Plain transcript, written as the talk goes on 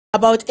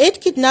About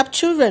 8 kidnapped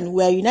children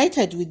were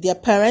united with their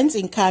parents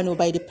in Kano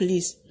by the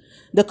police.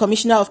 The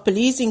Commissioner of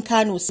Police in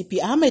Kano, CP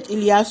Ahmed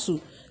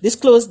Illyasu,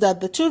 disclosed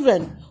that the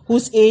children,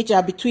 whose age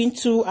are between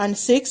 2 and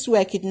 6,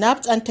 were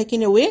kidnapped and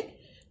taken away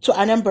to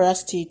Anambra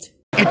State.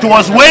 It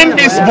was when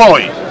this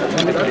boy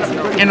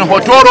in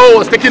Hotoro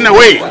was taken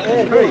away.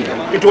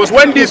 It was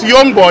when this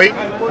young boy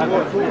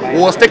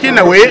was taken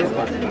away,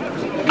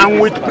 and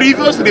with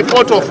previous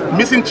report of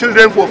missing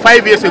children from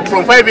 5 years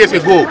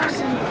ago,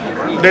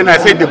 then I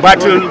said the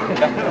battle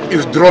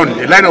is drawn,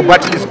 the line of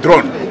battle is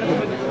drawn.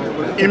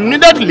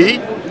 Immediately,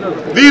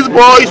 these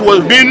boys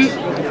was being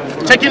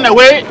taken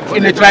away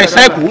in a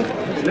tricycle.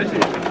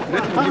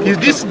 Is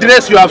this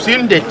dress you have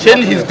seen? They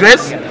changed his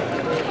dress.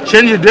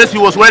 He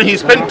was when he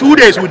spent 2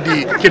 days with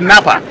the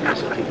kidnapper.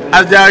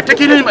 As they are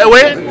taking him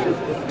away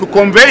to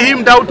convey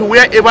him down to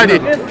wherever they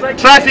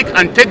traffic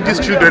and take these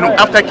children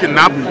after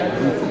kidnap,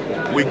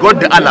 we got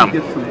the alarm.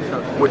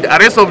 With the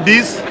arrest of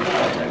these,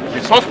 the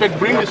suspect,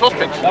 bring the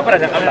suspect.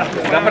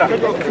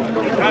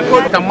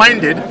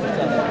 Minded,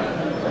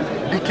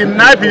 the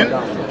kidnapping,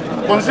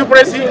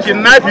 conspiracy,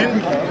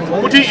 kidnapping,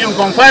 putting in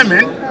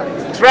confinement,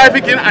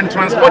 trafficking and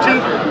transporting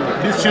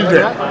these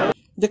children.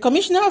 The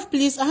Commissioner of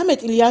Police, Ahmed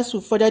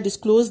Illyasu, further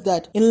disclosed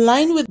that, in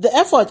line with the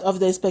effort of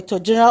the Inspector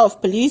General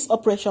of Police,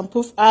 Operation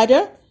Proof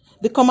Adder,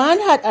 the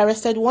command had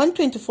arrested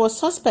 124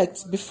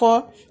 suspects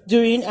before,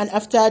 during and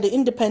after the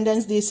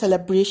Independence Day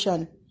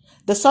celebration.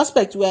 The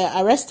suspects were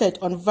arrested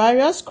on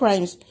various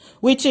crimes,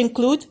 which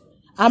include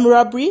armed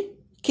robbery,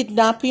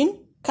 kidnapping,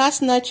 car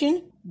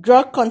snatching,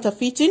 drug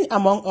counterfeiting,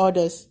 among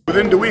others.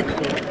 Within the week,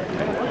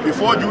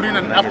 before, during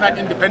and after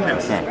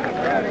independence,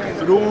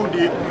 through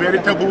the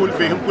veritable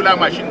vehicular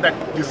machine that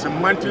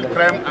dismantled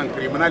crime and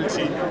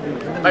criminality,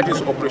 that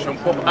is Operation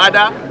Proof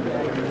Adder,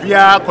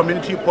 via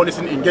community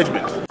policing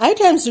engagement.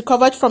 Items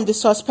recovered from the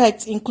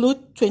suspects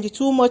include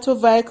 22 motor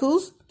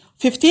vehicles,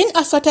 15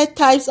 assorted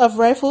types of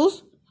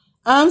rifles,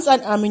 arms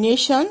and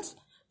ammunition,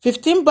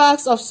 15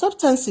 bags of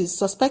substances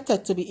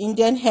suspected to be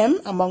Indian hemp,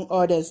 among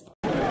others.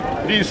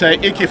 This is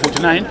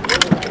AK-49.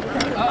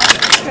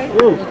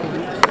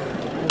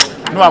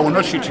 No, I will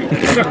not shoot you.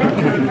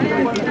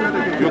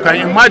 You can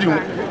imagine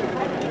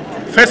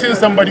facing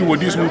somebody with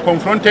this. We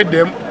confronted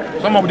them.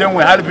 Some of them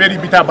we had very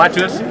bitter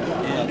battles,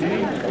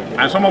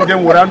 and some of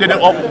them were rounded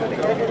up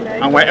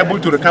and were able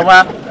to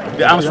recover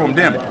the arms from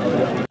them.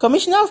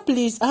 Commissioner of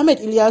Police Ahmed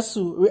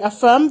Illyasu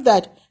reaffirmed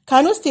that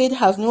Kano State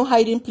has no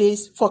hiding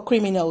place for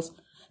criminals.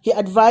 He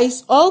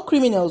advised all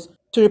criminals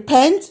to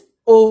repent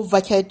or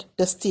vacate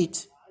the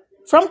state.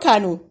 From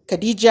Kano,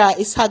 Khadija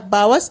Ishaq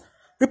Bawas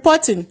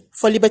reporting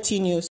for Liberty News.